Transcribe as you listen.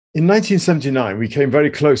In 1979, we came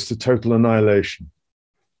very close to total annihilation.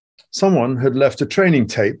 Someone had left a training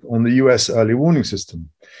tape on the US early warning system.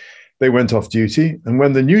 They went off duty, and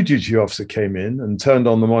when the new duty officer came in and turned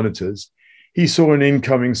on the monitors, he saw an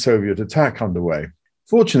incoming Soviet attack underway.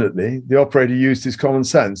 Fortunately, the operator used his common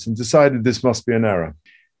sense and decided this must be an error.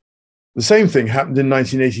 The same thing happened in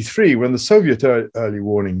 1983 when the Soviet early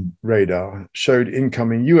warning radar showed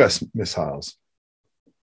incoming US missiles.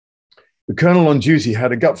 The colonel on duty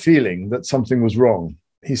had a gut feeling that something was wrong.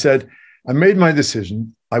 He said, "I made my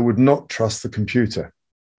decision. I would not trust the computer."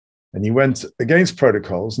 And he went against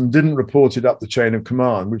protocols and didn't report it up the chain of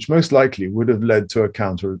command, which most likely would have led to a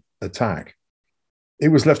counterattack. It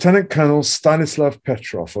was Lieutenant Colonel Stanislav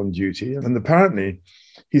Petrov on duty, and apparently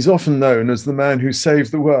he's often known as the man who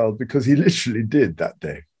saved the world because he literally did that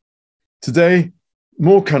day. Today,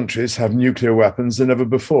 more countries have nuclear weapons than ever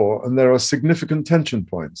before, and there are significant tension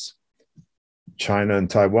points. China and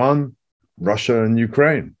Taiwan, Russia and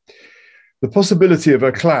Ukraine. The possibility of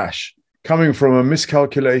a clash coming from a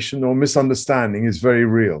miscalculation or misunderstanding is very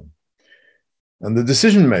real. And the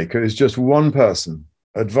decision maker is just one person,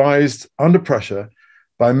 advised under pressure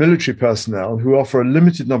by military personnel who offer a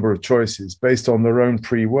limited number of choices based on their own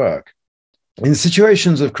pre-work. In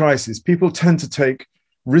situations of crisis, people tend to take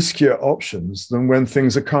riskier options than when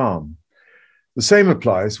things are calm. The same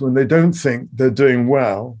applies when they don't think they're doing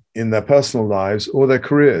well in their personal lives or their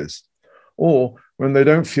careers, or when they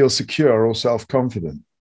don't feel secure or self-confident.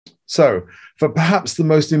 So, for perhaps the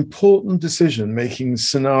most important decision-making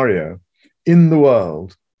scenario in the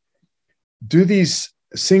world, do these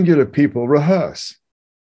singular people rehearse?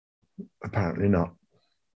 Apparently not.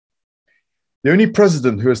 The only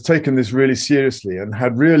president who has taken this really seriously and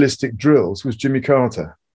had realistic drills was Jimmy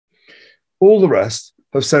Carter. All the rest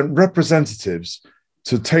have sent representatives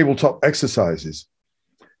to tabletop exercises.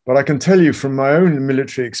 But I can tell you from my own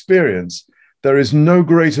military experience, there is no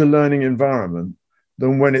greater learning environment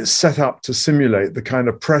than when it's set up to simulate the kind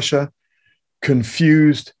of pressure,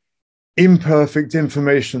 confused, imperfect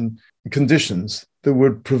information conditions that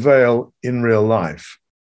would prevail in real life.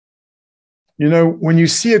 You know, when you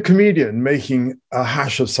see a comedian making a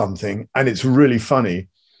hash of something and it's really funny,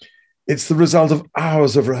 it's the result of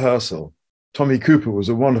hours of rehearsal. Tommy Cooper was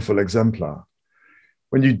a wonderful exemplar.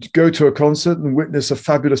 When you go to a concert and witness a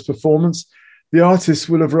fabulous performance, the artists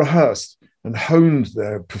will have rehearsed and honed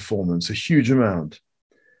their performance a huge amount.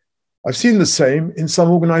 I've seen the same in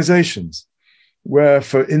some organizations where,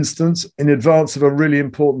 for instance, in advance of a really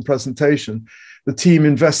important presentation, the team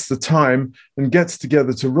invests the time and gets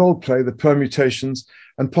together to role play the permutations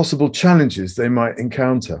and possible challenges they might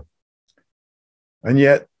encounter. And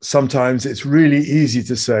yet, sometimes it's really easy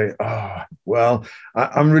to say,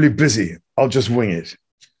 I'm really busy. I'll just wing it.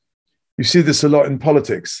 You see this a lot in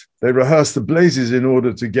politics. They rehearse the blazes in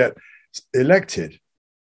order to get elected.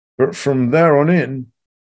 But from there on in,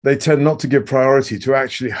 they tend not to give priority to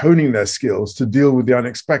actually honing their skills to deal with the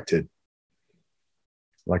unexpected,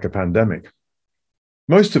 like a pandemic.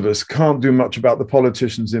 Most of us can't do much about the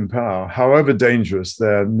politicians in power, however dangerous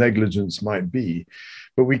their negligence might be,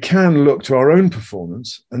 but we can look to our own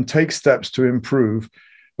performance and take steps to improve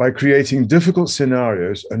by creating difficult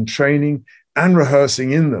scenarios and training and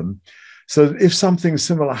rehearsing in them, so that if something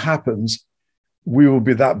similar happens, we will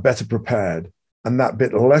be that better prepared and that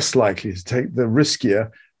bit less likely to take the riskier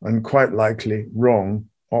and quite likely wrong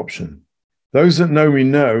option. Those that know me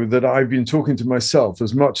know that I've been talking to myself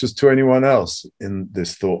as much as to anyone else in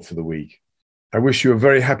this thought for the week. I wish you a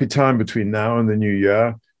very happy time between now and the new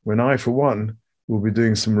year, when I, for one, will be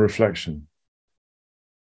doing some reflection.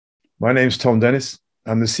 My name's Tom Dennis.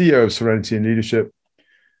 I'm the CEO of Serenity in Leadership,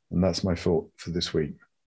 and that's my thought for this week.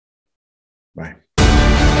 Bye.